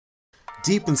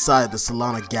Deep inside the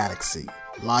Solana galaxy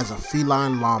lies a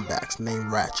feline lombax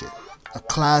named Ratchet, a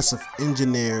class of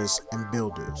engineers and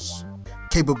builders,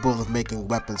 capable of making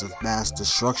weapons of mass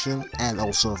destruction and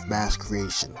also of mass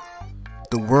creation.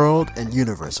 The world and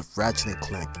universe of Ratchet and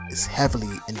Clank is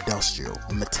heavily industrial,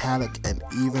 metallic, and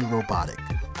even robotic.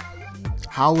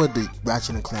 How would the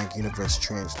Ratchet and Clank universe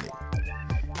translate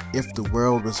if the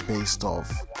world was based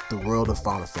off the world of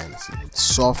Final Fantasy?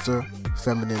 Softer,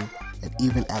 feminine, and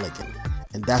even elegant.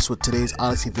 And that's what today's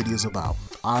Odyssey video is about.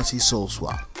 Odyssey Soul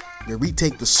Swap, where we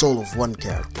take the soul of one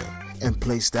character and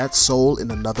place that soul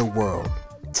in another world.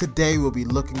 Today we'll be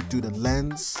looking through the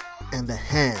lens and the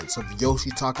hands of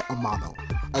Yoshitaka Amano,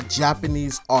 a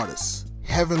Japanese artist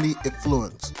heavily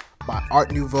influenced by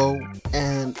Art Nouveau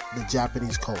and the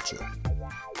Japanese culture.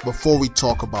 Before we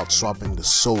talk about swapping the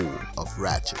soul of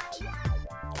Ratchet,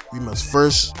 we must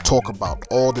first talk about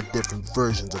all the different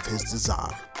versions of his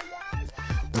design.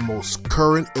 The most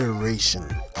current iteration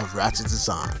of Ratchet's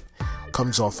design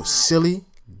comes off as silly,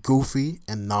 goofy,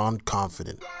 and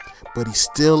non-confident, but he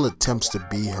still attempts to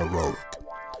be heroic.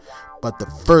 But the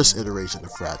first iteration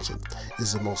of Ratchet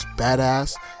is the most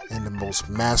badass and the most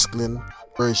masculine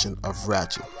version of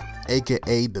Ratchet,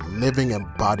 aka the living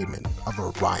embodiment of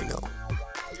a rhino.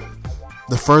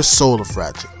 The first soul of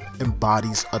Ratchet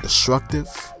embodies a destructive,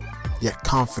 yet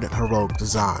confident heroic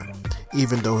design,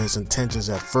 even though his intentions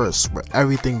at first were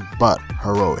everything but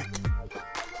heroic.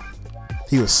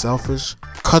 He was selfish,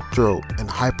 cutthroat, and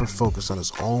hyper-focused on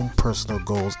his own personal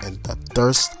goals and the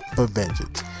thirst for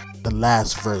vengeance. The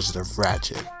last version of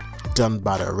Ratchet, done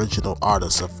by the original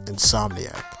artist of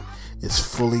Insomniac, is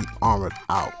fully armored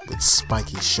out with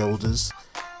spiky shoulders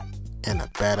and a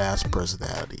badass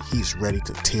personality. He's ready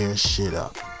to tear shit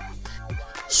up.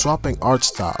 Swapping art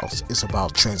styles is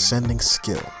about transcending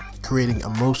skill, creating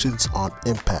emotions on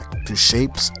impact through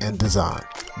shapes and design.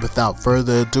 Without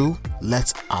further ado,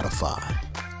 let's Odyssey.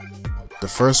 The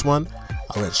first one,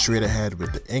 I went straight ahead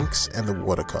with the inks and the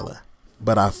watercolor,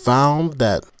 but I found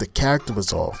that the character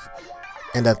was off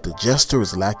and that the gesture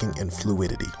was lacking in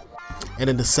fluidity. And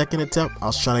in the second attempt, I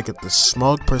was trying to get the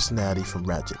smug personality from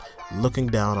Ratchet, looking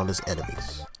down on his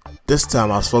enemies. This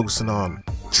time I was focusing on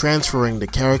transferring the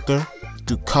character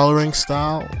through coloring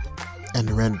style and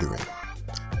rendering,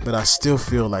 but I still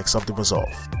feel like something was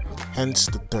off, hence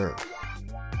the third.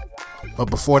 But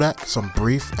before that, some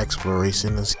brief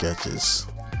exploration and sketches,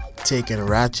 taking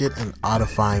Ratchet and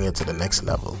oddifying it to the next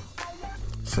level.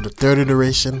 For the third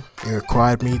iteration, it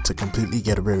required me to completely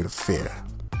get rid of fear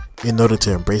in order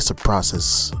to embrace the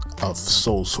process of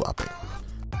soul swapping.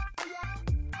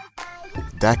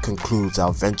 That concludes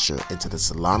our venture into the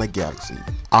Solana galaxy,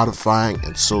 oddifying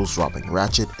and soul swapping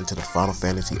Ratchet into the Final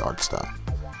Fantasy art style.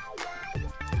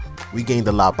 We gained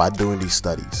a lot by doing these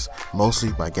studies,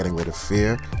 mostly by getting rid of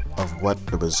fear of what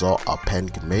the result our pen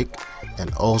can make,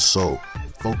 and also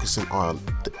focusing on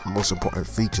the most important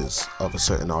features of a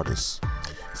certain artist.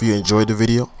 If you enjoyed the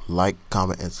video, like,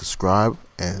 comment, and subscribe,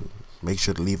 and make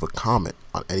sure to leave a comment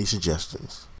on any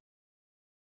suggestions.